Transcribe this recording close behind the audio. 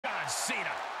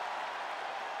Cena.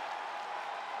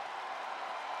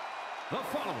 The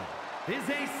following is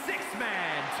a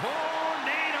six-man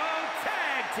tornado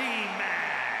tag team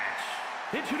match.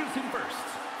 Introducing first,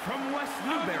 from West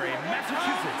Newbury,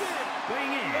 Massachusetts,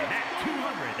 weighing in at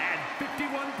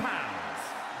 251 pounds,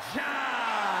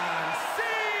 John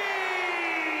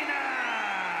Cena!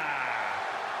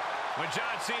 When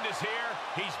John Cena's here,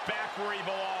 he's back where he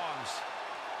belongs.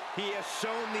 He has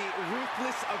shown the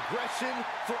ruthless aggression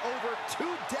for over 2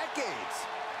 decades.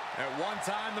 At one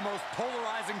time, the most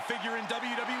polarizing figure in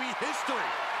WWE history.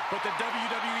 But the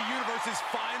WWE Universe is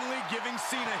finally giving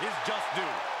Cena his just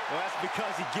due. Well, that's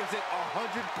because he gives it 100%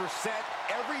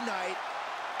 every night,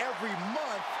 every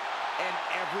month, and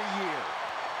every year.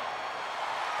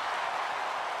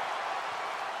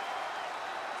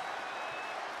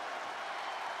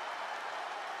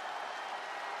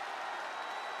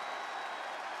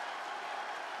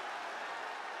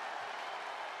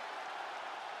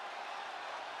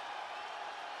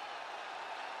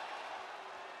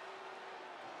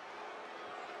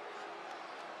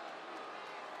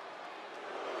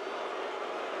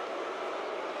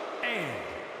 And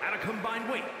at a combined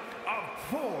weight of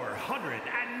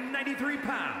 493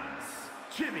 pounds,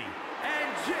 Jimmy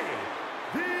and Jay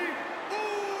The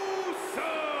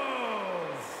Usos!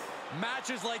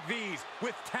 Matches like these,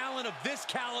 with talent of this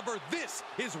caliber, this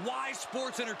is why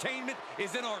sports entertainment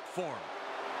is an art form.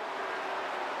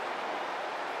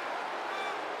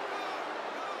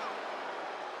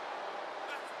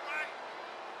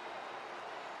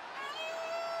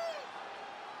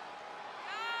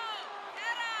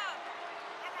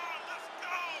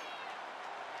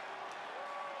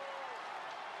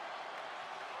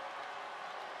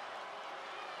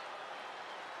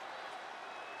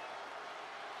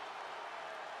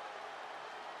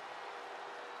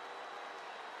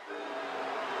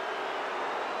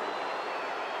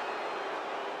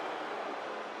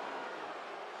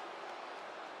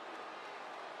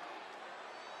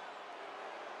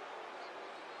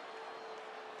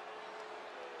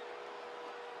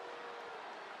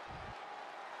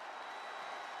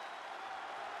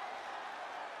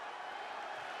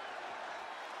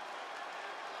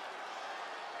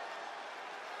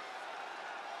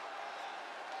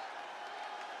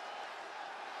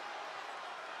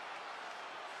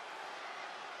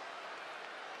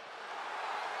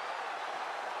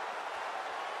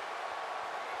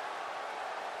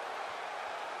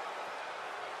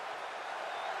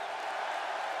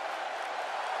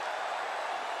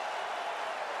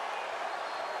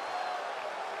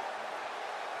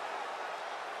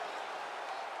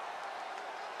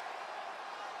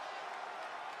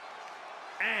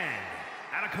 And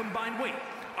at a combined weight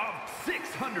of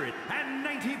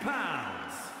 690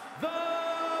 pounds, the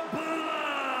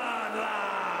Bloodline!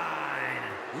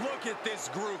 Look at this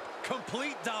group.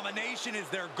 Complete domination is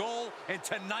their goal, and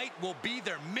tonight will be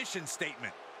their mission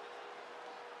statement.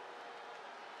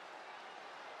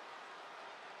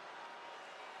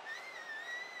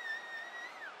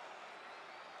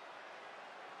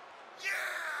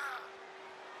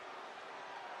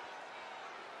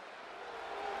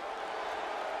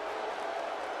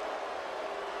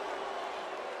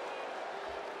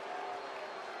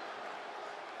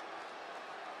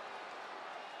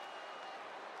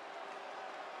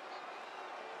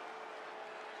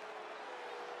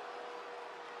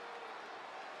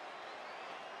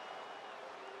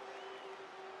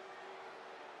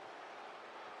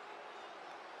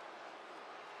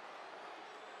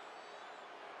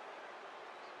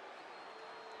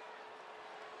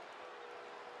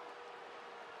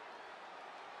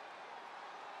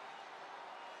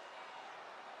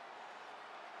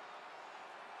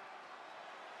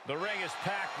 The ring is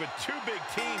packed with 2 big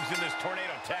teams in this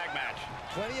tornado tag match.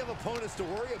 Plenty of opponents to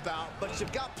worry about, but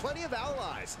you've got plenty of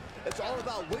allies. It's all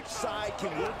about which side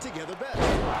can work together best.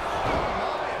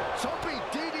 Jumping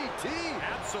DDT.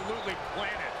 Absolutely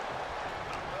planted.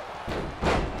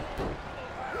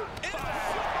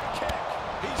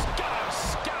 He's got him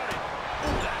scouted.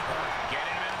 Ooh, that hurt.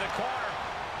 Getting him into the corner.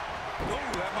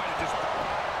 Ooh, that might have just...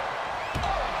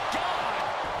 Oh, God!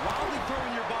 Wildly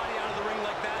throwing your body out of the ring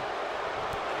like that.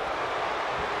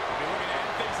 We're looking to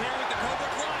end things here with the Cobra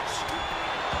Clutch.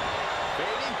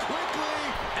 Fading quickly.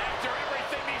 After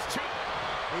everything these two...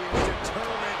 He is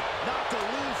determined not to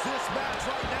lose this match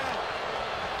right now.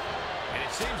 And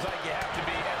it seems like you have to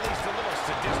be at least a little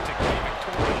sadistic to be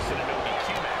victorious in an ODQ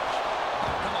match.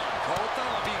 Come on, Cole. It's not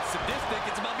about being sadistic.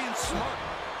 It's about being smart.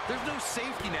 There's no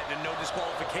safety net in a no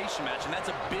disqualification match, and that's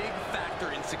a big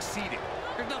factor in succeeding.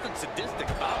 There's nothing sadistic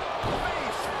about it.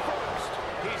 Face first.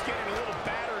 He's getting a little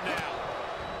battered now.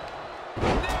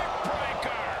 Neck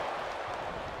breaker.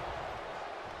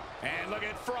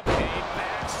 looking for a big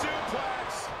back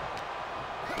suplex.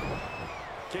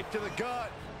 Kick to the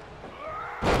gut.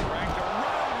 Dragged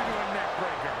around into a neck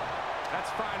breaker.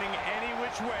 That's finding any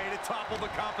which way to topple the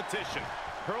competition.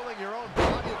 Hurling your own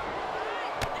body.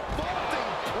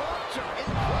 Vaulting plunger.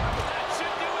 Incredible. That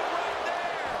should do it right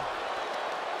there.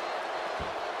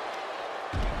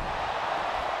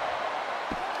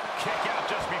 Kick out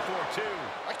just before two.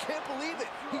 I can't believe it.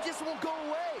 He just won't go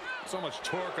away. So much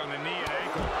torque on the knee and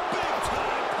ankle. Big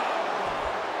time powerbomb.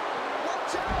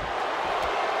 Watch out.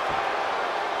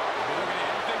 We're looking to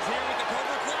end things here with the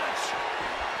Cobra clutch.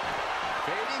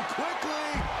 Fading quickly.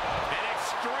 An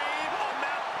extreme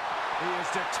amount. He is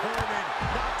determined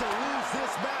not to lose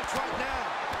this match right now.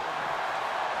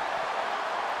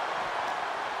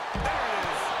 There it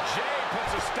is. Jay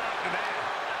puts a stop to that.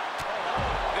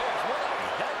 Oh, this. What a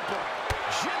headbutt.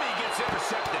 Jimmy gets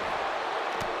intercepted.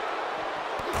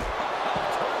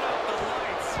 Turn up the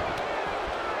lights.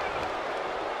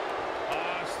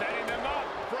 Setting them up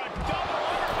for a double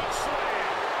underhook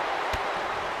slam.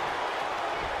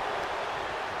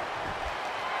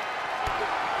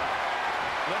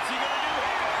 What's he gonna do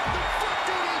here? The foot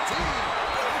DDT.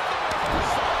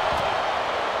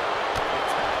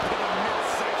 Attack to the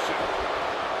midsection.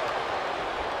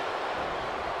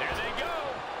 There they go.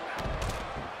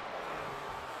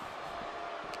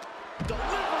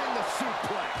 Delivering the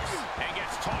suplex. And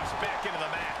gets tossed back into the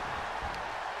mat.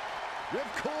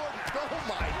 Ripcord. Oh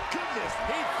my goodness.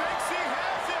 He thinks he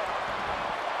has it.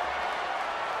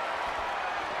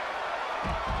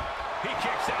 He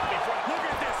kicks out before. Look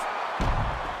at this.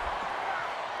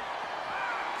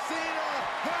 Cena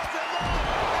has it up.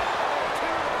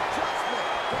 Two adjustment.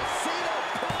 But Cena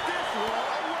put this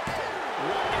one away.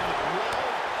 What in the world?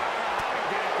 I don't know how he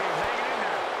did it. He's hanging in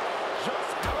there.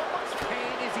 Just how much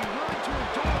pain is he willing to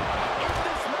endure in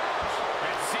this match?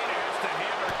 And Cena has to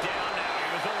hammer down now.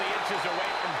 He was only inches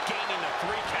away from gaining the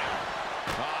 3 count.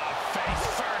 Face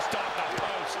first off the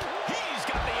post. He's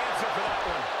got the answer for that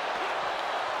one.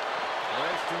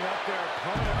 Wasting up their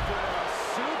opponent for a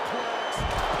suplex.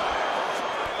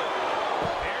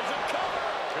 Here's a cover.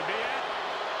 Could be it.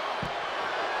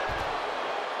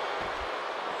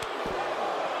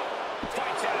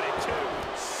 Fights out at 2.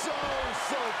 So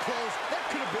close. That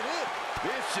could have been it.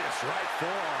 Vicious right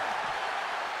forearm.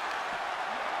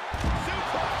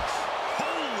 Suplex.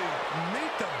 Holy,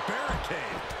 meet the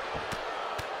barricade.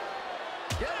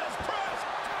 Yes, press.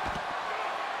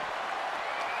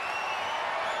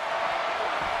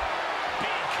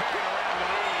 Being carried around with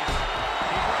ease.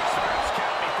 He breaks the first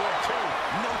count before 2.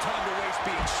 No time to waste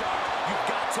being shocked. You've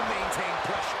got to maintain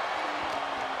pressure.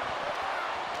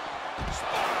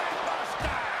 Spine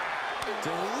buster.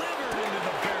 Delivered into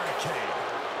the barricade.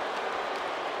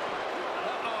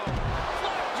 Uh-oh.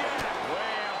 Flapjack.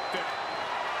 Way up there.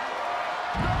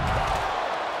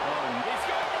 Oh, he's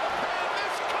going for the pin.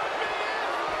 This could be it.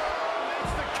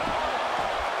 Makes the cover.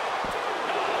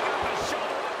 Oh, got the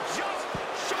shoulder up. Just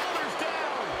shoulders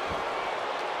down.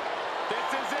 This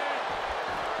is it.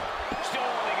 Still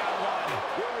only got 1.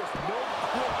 There is no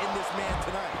quit in this man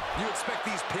tonight. You expect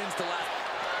these pins to last.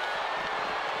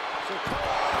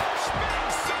 Sikoa.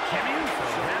 Jimmy Uso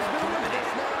has been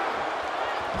eliminated.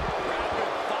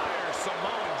 Rapid fire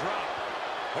Samoan drop.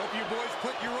 Hope you boys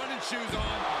put your running shoes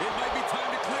on. It might be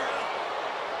time to clear out.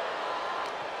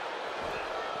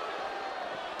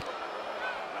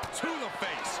 To the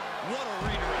face. What a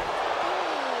redirect.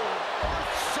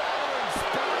 Earth-shattering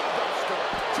spine buster.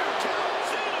 2 count.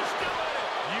 Cena's still in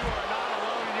it. You are not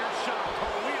alone in your shock,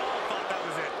 Cole. We all thought that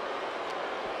was it.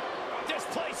 This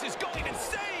place is going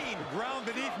insane. The ground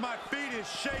beneath my feet is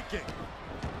shaking.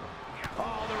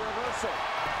 Oh, the reversal.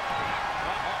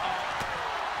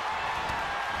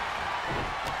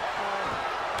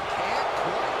 Can't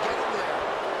quite get him there.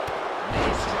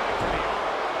 Knee strike to the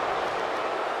arm.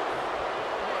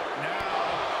 What now?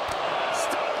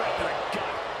 Stop right to the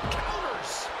gut.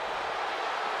 Counters.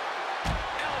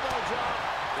 Elbow drop.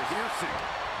 The piercing.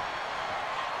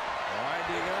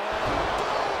 Winding up.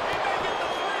 He may get the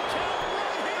 3 count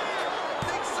right here. I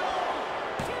think so.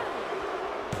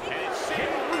 And it's Jimmy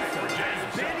Cena Uso for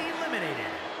has James. been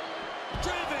eliminated.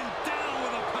 Driven down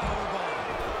with a powerbomb.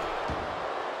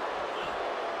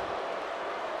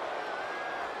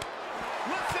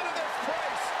 Listen to this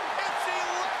place. It's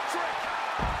electric.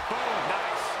 Boom,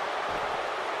 nice.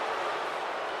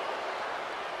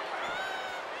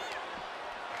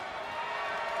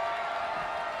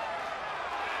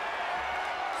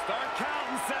 Start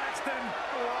counting, Saxton.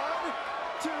 1,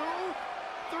 2,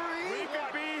 3. We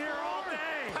could be here all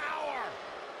day. Power.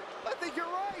 I think you're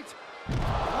right.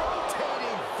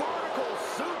 Rotating vertical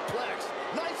suplex.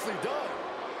 Nicely done.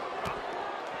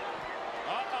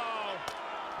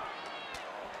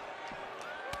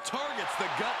 the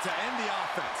gut to end the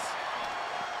offense.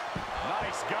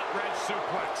 Nice gut-wrench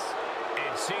suplex.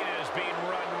 And Cena is being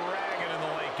run ragged in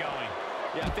the late going.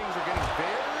 Yeah, things are getting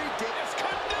very dangerous.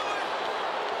 Couldn't do it!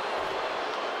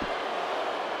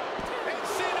 And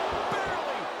Cena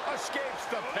barely escapes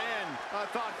the pin. I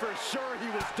thought for sure he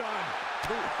was done.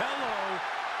 Ooh, hello.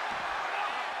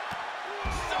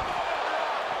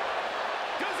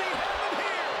 Does he have him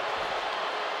here?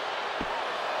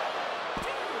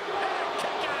 And a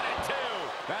kick out at two.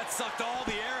 That sucked all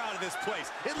the air out of this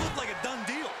place. It looked like a done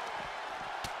deal.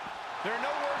 There are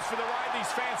no words for the ride these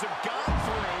fans have gone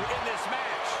through in this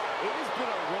match. It has been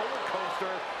a roller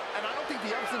coaster, and I don't think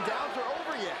the ups and downs are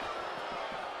over yet.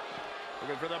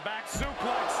 Looking for the back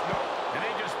suplex. Nope. And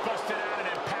they just busted out an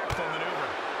impactful maneuver.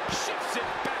 Shifts it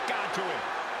back onto him.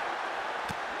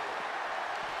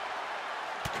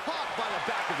 Caught by the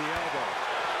back of the elbow.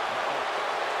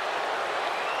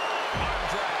 Arm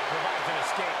drag provides an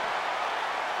escape.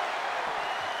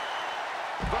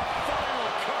 The final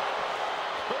cut.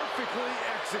 Perfectly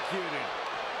executed.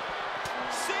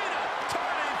 Cena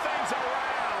turning things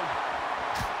around.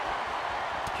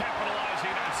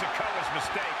 Capitalizing on Sikoa's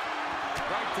mistake.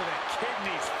 Right to the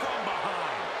kidneys from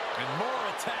behind. And more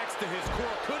attacks to his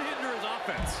core could hinder his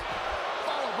offense.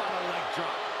 Followed by a leg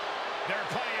drop. There are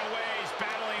plenty of ways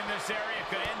battling in this area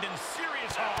could end in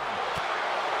serious harm.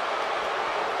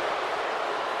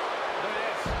 Look at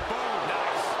this. Boom.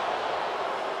 Nice.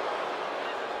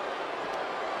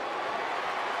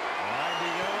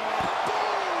 Winding up.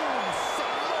 Boom!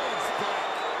 Samoan split.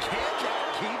 Can that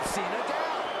keep Cena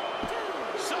down?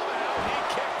 Somehow he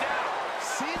kicked out.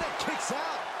 Cena kicks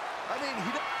out. I mean,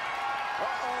 he...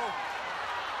 Uh-oh.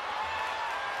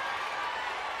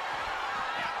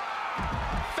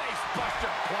 Face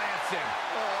buster plants him.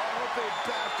 Oh, I hope they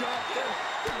back up.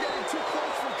 They're getting too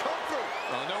close for comfort.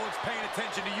 Well, no one's paying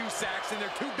attention to you, Saxon.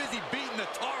 They're too busy beating the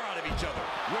tar out of each other.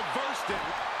 Reversed it.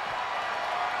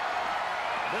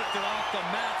 Lifted off the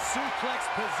mat, suplex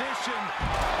position.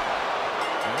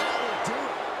 And that will do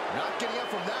it. Not getting up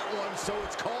from that one, so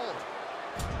it's called.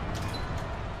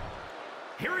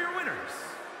 Here are your winners,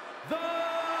 the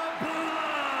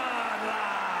Bloodline.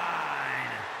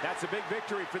 That's a big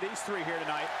victory for these three here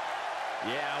tonight.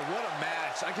 Yeah, what a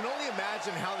match. I can only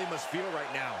imagine how they must feel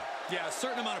right now. Yeah, a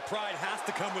certain amount of pride has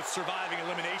to come with surviving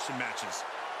elimination matches.